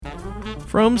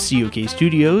From COK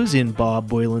Studios in Bob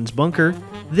Boylan's bunker,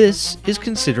 this is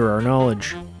Consider Our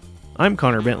Knowledge. I'm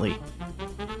Connor Bentley.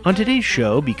 On today's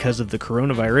show, because of the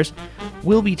coronavirus,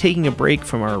 we'll be taking a break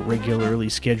from our regularly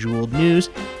scheduled news,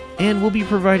 and we'll be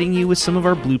providing you with some of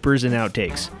our bloopers and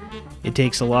outtakes. It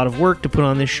takes a lot of work to put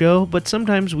on this show, but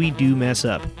sometimes we do mess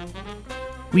up.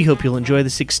 We hope you'll enjoy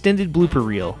this extended blooper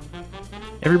reel.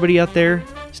 Everybody out there,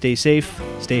 stay safe,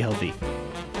 stay healthy.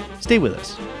 Stay with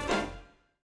us.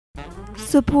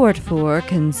 Support for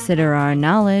Consider Our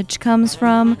Knowledge comes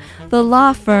from the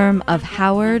law firm of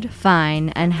Howard, Fine,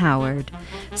 and Howard,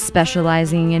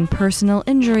 specializing in personal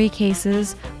injury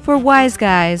cases for wise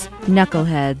guys,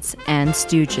 knuckleheads, and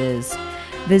stooges.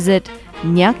 Visit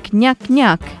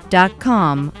nyuk.com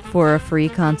for a free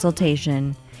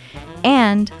consultation.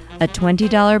 And a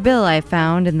 $20 bill I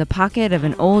found in the pocket of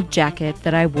an old jacket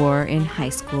that I wore in high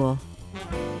school.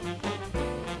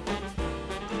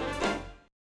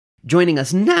 Joining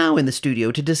us now in the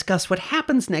studio to discuss what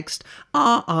happens next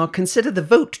are our Consider the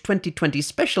Vote 2020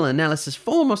 Special Analysis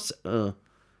Foremost...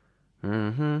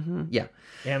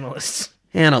 Analysts,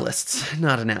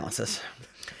 not analysis.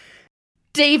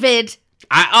 David!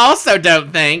 I also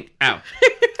don't think... Oh.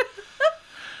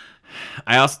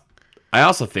 I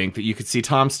also think that you could see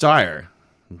Tom Steyer.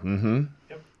 Mm-hmm.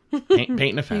 Yep.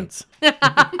 Painting a fence.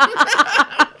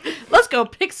 Let's go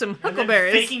pick some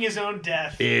huckleberries. Faking his own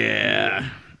death. Yeah.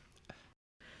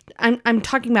 I'm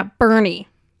talking about Bernie.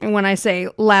 And when I say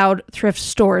loud thrift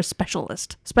store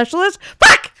specialist. Specialist?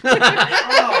 Fuck! Oh,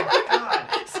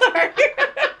 God. Sorry.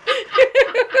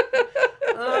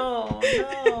 Oh,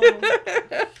 no.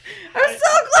 I'm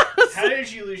so close. How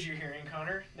did you lose your hearing,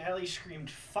 Connor? Natalie screamed,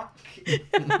 fuck.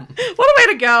 What a way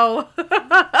to go.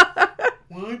 What?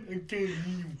 I can't hear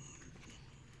you.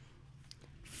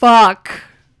 Fuck.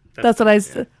 That's what I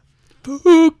said.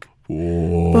 Fuck.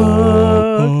 Fuck.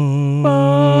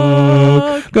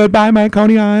 Goodbye, my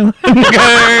Coney Island. Oh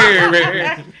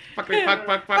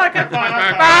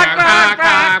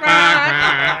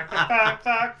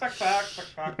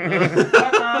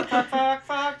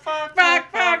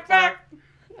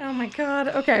my god.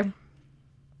 Okay. Do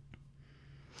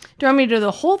you want me to do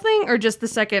the whole thing or just the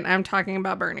second I'm talking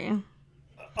about Bernie?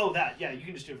 Oh, that. Yeah, you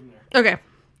can just do it from there. Okay.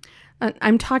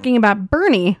 I'm talking about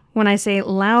Bernie when I say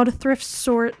loud thrift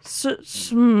store.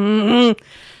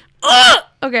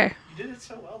 Okay. You did it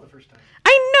so well the first time.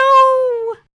 I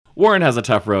know. Warren has a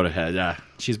tough road ahead. Yeah,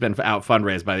 she's been out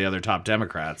fundraised by the other top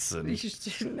Democrats. And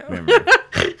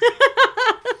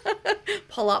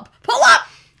Pull up. Pull up.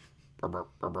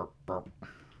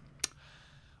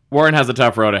 Warren has a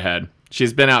tough road ahead.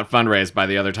 She's been out fundraised by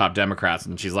the other top Democrats,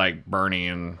 and she's like Bernie,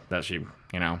 and that she,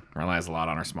 relies a lot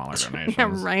on her smaller donations. Yeah,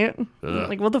 right? Ugh.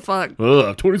 Like, what the fuck?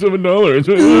 Ugh,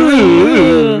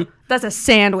 $27. That's a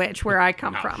sandwich where I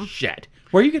come from. Shit.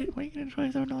 Where are you getting a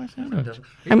 $27 sandwich? Is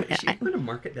she going to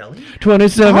Market Deli?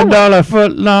 $27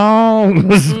 foot long. In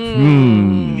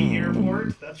the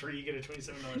airport, that's where you get a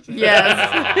 $27 sandwich.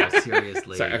 Yes. Oh,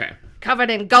 seriously. Sorry, okay. Covered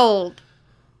in gold.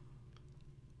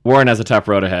 Warren has a tough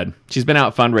road ahead. She's been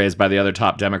out fundraised by the other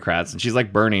top Democrats, and she's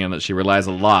like Bernie in that she relies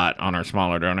a lot on her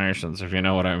smaller donations, if you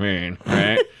know what I mean,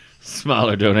 right?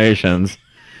 Smaller donations.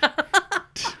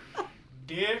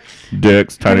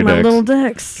 Dicks, tiny My dicks. little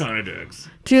dicks. Tiny dicks.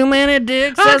 Too many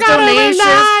dicks as donations.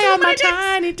 Too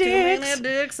many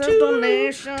dicks as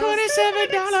donations.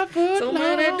 $27 foot So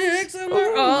many dicks and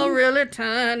we're all really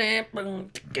tiny.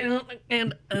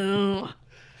 And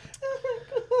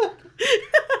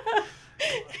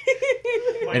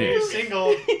My new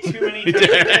single, Too Many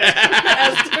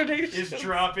Dicks, is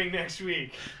dropping next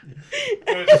week.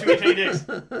 Too Many Dicks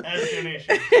as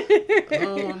donation.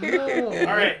 Oh, no.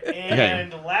 All right,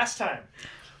 and last time.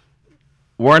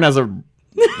 Warren has a...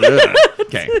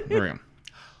 Okay, here we go.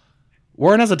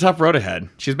 Warren has a tough road ahead.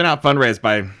 She's been out fundraised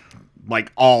by,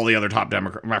 like, all the other top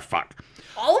Democrats. Fuck.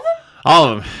 all of them? All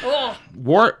of them.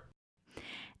 Oh.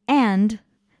 And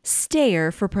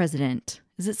Steyer for president.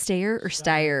 Is it Steyer or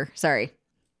Steyer? Sorry.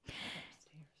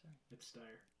 It's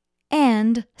Steyer.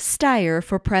 And Steyer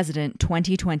for president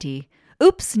 2020.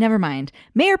 Oops, never mind.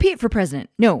 Mayor Pete for president.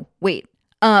 No, wait.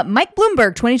 Mike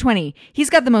Bloomberg 2020. He's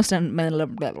got the most...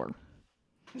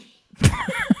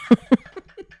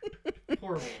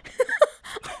 Horrible.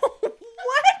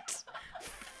 What?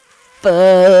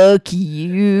 Fuck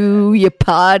you, you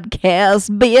podcast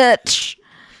bitch.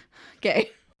 Okay.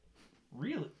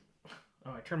 Really?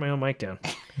 Oh, I turned my own mic down.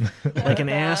 Like an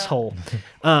asshole.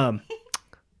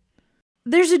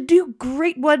 There's a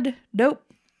great one. Nope.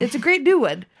 It's a great new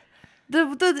one.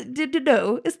 No,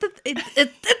 it's the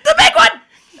big one.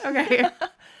 Okay.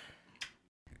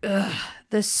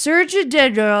 The Surgeon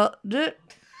General.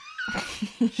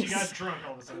 She got drunk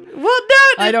all of a sudden. Well,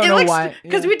 no, I don't know why.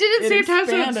 Because Yeah. we did it It same time,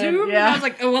 so it expanded, zoomed. yeah. And I was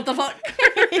like, oh, what the fuck?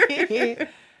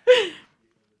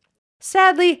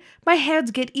 Sadly, my hands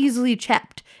get easily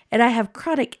chapped, and I have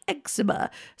chronic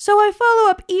eczema, so I follow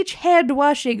up each hand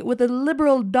washing with a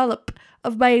liberal dollop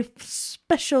of my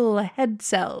special head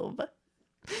salve.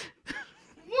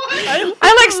 I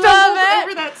like stumbled it.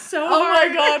 over that so Oh hard.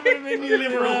 my god, what made me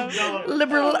laugh.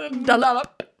 Liberal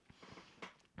dollop.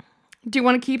 Do you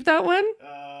want to keep that one?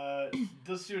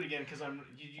 Let's do it again because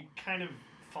you kind of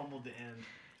fumbled the end.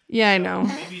 Yeah, I know.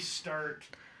 Maybe start.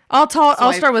 I'll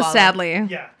I start with follow. sadly.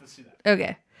 Yeah, let's do that.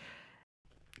 Okay.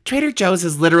 Trader Joe's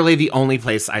is literally the only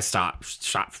place I shop.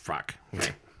 Fuck.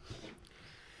 Okay.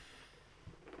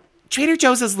 Trader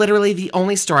Joe's is literally the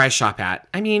only store I shop at.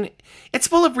 I mean, it's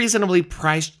full of reasonably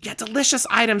priced yet delicious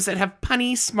items that have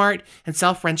punny, smart, and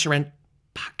self-referential.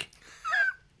 Fuck.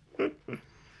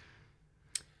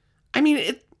 I mean,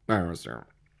 it.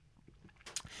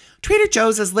 Trader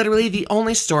Joe's is literally the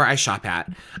only store I shop at.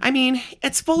 I mean,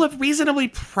 it's full of reasonably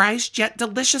priced yet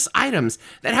delicious items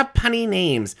that have punny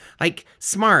names like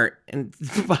smart and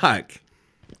fuck.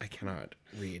 I cannot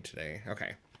read today.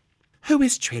 Okay. Who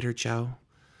is Trader Joe?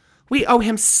 We owe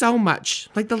him so much,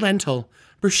 like the lentil,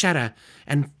 bruschetta,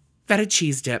 and feta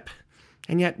cheese dip.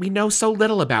 And yet we know so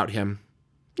little about him.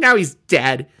 Now he's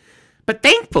dead. But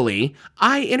thankfully,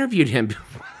 I interviewed him.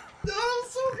 Oh,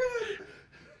 so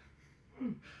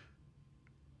good.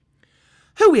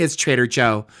 Who is Trader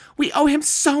Joe? We owe him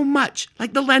so much,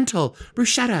 like the lentil,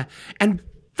 bruschetta, and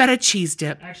feta cheese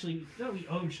dip. Actually, no, we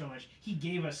owe him so much. He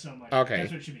gave us so much. Okay.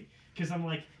 That's what it should be. Because I'm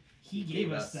like, he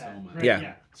gave us that. so much. Right, Yeah.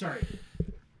 yeah. Sorry.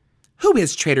 Who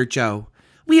is Trader Joe?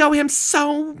 We owe him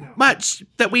so much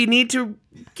that we need to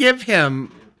give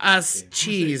him us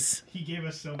cheese. He gave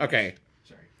us so much. Okay.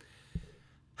 Sorry.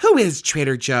 Who is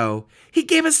Trader Joe? He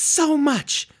gave us so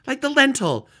much, like the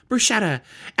lentil, bruschetta,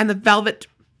 and the velvet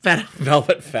feta.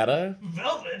 Velvet feta?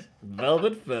 Velvet.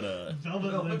 Velvet feta.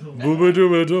 Velvet lentil.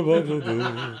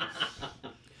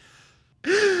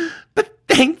 But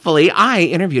thankfully, I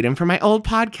interviewed him for my old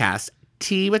podcast,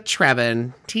 Tea with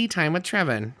Trevin. Tea time with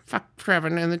Trevin. Fuck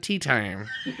Trevin and the tea time.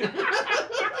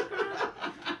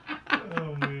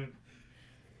 Oh, man.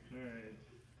 All right.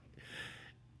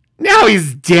 Now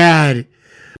he's dead.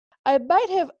 I might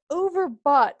have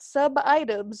overbought some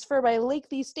items for my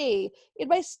lengthy stay in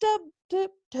my stub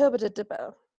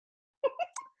depot.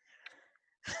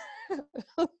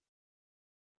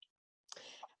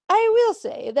 I will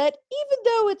say that even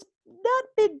though it's not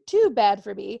been too bad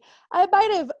for me, I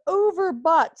might have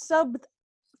overbought some.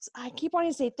 I keep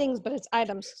wanting to say things, but it's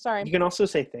items. Sorry. You can also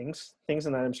say things. Things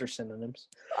and items are synonyms.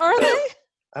 Are they?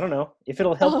 I don't know. If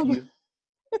it'll help you.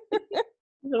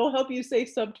 It'll help you say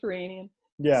subterranean.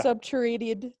 Yeah.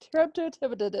 Subterranean.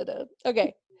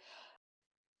 Okay.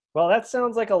 Well, that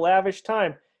sounds like a lavish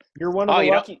time. You're one of the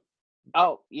you know- lucky.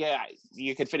 Oh, yeah,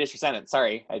 you could finish your sentence.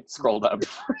 Sorry, I scrolled up.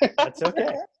 That's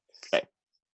okay.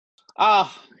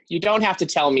 You don't have to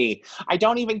tell me. I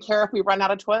don't even care if we run out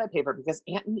of toilet paper because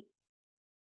Anthony.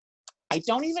 You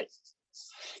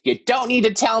don't need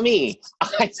to tell me.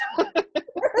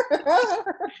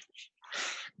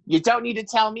 You don't need to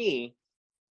tell me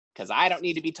because I don't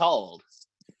need to be told.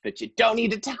 But you don't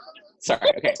need to tell.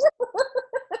 Sorry, okay.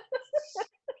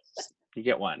 You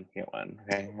get one. Okay,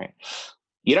 all right.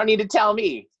 You don't need to tell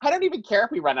me. I don't even care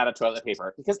if we run out of toilet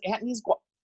paper because Antony's.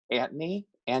 Yeah,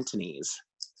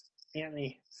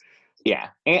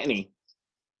 Antony.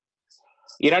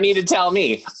 You don't need to tell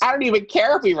me. I don't even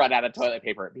care if we run out of toilet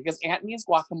paper because Antony's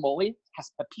guacamole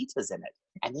has pepitas in it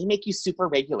and they make you super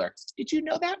regular. Did you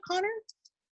know that, Connor?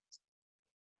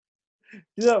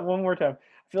 Do that one more time.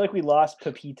 I feel like we lost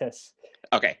Pepitas.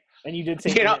 Okay. And you did say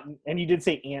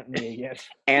Anthony again.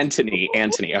 Anthony.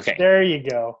 Okay. There you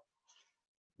go.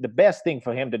 The best thing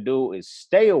for him to do is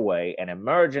stay away and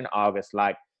emerge in August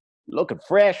like looking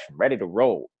fresh, ready to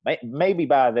roll. Maybe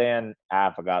by then,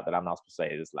 I forgot that I'm not supposed to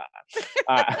say this line.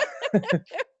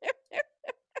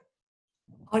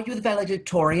 Are you the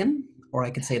valedictorian? Or I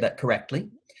could say that correctly.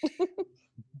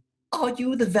 Are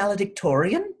you the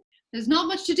valedictorian? There's not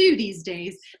much to do these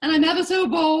days, and I'm ever so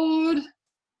bored.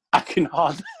 I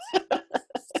cannot.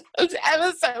 I'm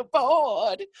ever so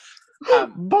bored.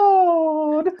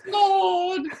 Bored.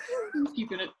 Bored. I'm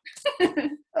keeping it.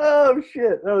 Oh,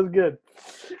 shit. That was good.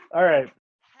 All right.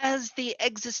 Has the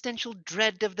existential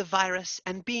dread of the virus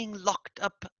and being locked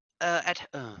up at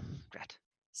Drat.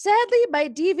 Sadly, my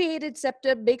deviated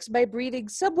septum makes my breathing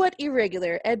somewhat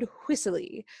irregular and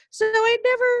whistly. So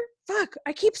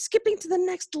I keep skipping to the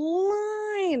next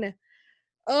line.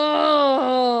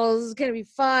 Oh, this is going to be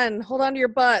fun. Hold on to your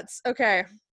butts. Okay.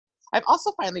 I've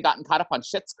also finally gotten caught up on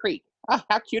Schitt's Creek. Oh,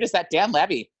 how cute is that Dan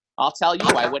Levy? I'll tell you,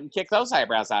 I wouldn't kick those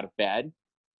eyebrows out of bed.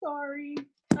 Sorry,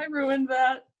 I ruined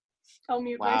that. I'll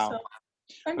mute Wow. myself.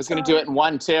 I was going to do it in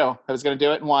one, too. I was going to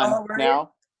do it in one. Oh, really?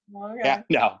 No? Okay.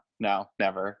 Yeah, no,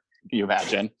 never. Can you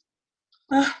imagine?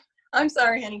 I'm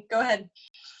sorry, honey. Go ahead.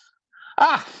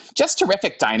 Just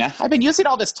terrific, Dinah. I've been using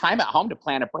all this time at home to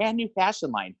plan a brand new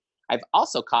fashion line. I've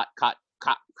also caught.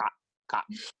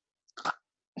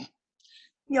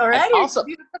 You all right? Also-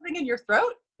 You have something in your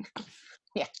throat?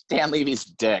 Yeah, Dan Levy's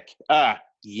dick.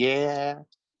 Yeah.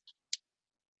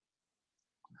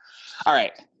 All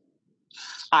right.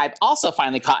 I've also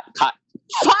finally caught.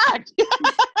 Fuck!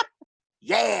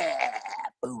 Yeah,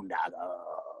 boondoggle.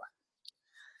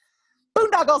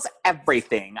 Boondoggle's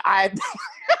everything.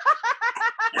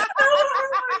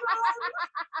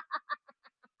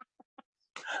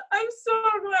 I'm so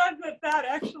glad that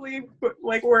actually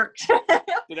worked.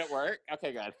 Did it work?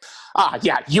 Okay, good.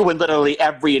 Yeah, you and literally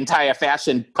every entire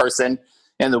fashion person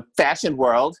in the fashion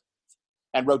world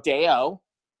and Rodeo.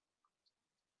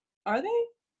 Are they?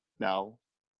 No.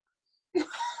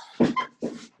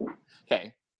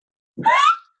 Okay.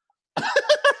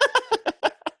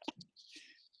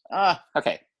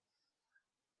 Okay.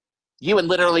 You and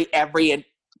literally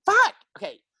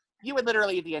You and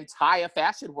literally the entire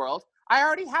fashion world. I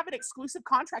already have an exclusive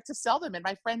contract to sell them in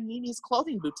my friend Mimi's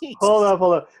clothing boutiques. Hold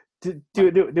up. Do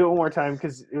it one more time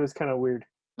because it was kind of weird.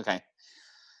 Okay.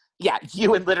 Yeah,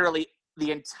 you and literally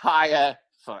the entire.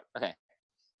 Okay.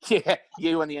 Yeah,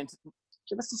 you and the.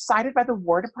 It was decided by the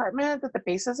War Department that the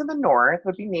bases in the north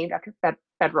would be named after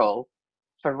Ferrero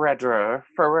Rochers.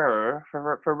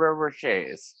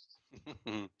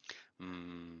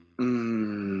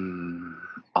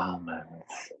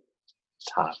 Almonds.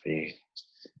 Toffee.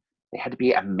 They had to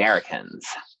be Americans.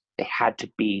 They had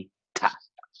to be tough.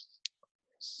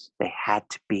 They had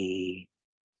to be.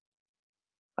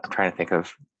 I'm trying to think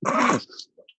of.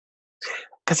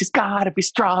 Because he's got to be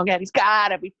strong and he's got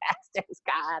to be fast and he's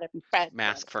got to be friendly.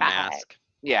 Mask for mask.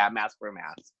 Yeah, mask for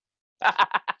mask.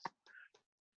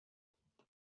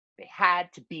 They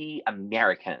had to be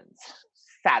Americans.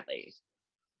 Sadly,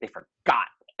 they forgot.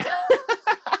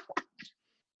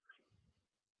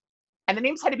 And the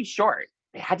names had to be short.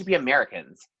 They had to be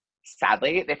Americans.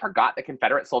 Sadly, they forgot that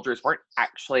Confederate soldiers weren't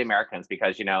actually Americans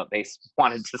because, they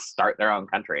wanted to start their own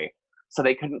country. So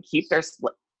they couldn't keep their...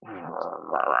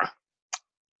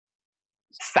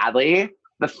 Sadly,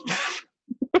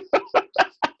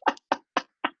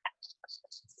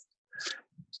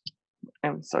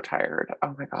 I'm so tired.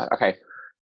 Oh my God. Okay.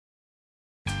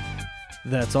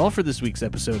 That's all for this week's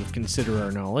episode of Consider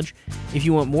Our Knowledge. If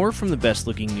you want more from the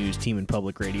best-looking news team in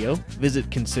public radio, visit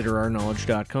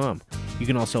considerourknowledge.com. You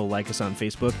can also like us on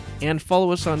Facebook and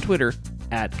follow us on Twitter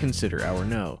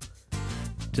 @ConsiderOurKnow.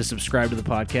 To subscribe to the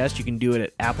podcast, you can do it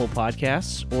at Apple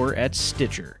Podcasts or at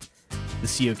Stitcher. The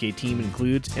COK team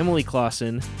includes Emily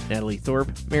Clausen, Natalie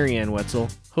Thorpe, Marianne Wetzel,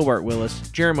 Hobart Willis,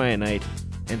 Jeremiah Knight,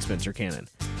 and Spencer Cannon.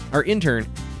 Our intern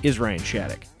is Ryan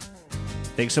Shattuck.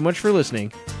 Thanks so much for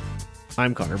listening.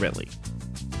 I'm Connor Bentley.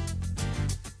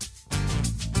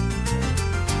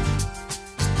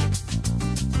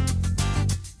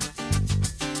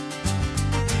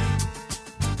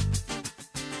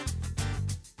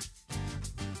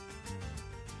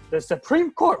 The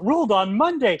Supreme Court ruled on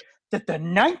Monday that the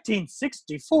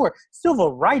 1964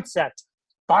 Civil Rights Act,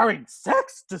 barring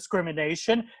sex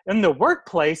discrimination in the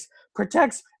workplace,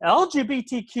 protects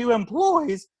LGBTQ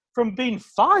employees from being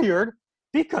fired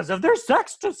because of their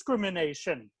sex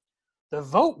discrimination. The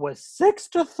vote was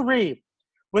 6-3,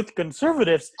 with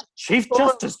conservatives Chief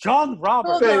Justice John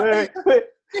Roberts. Wait.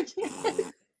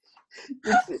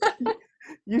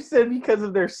 You said because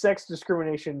of their sex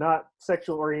discrimination, not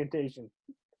sexual orientation.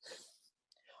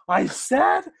 I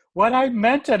said what I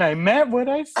meant, and I meant what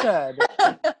I said.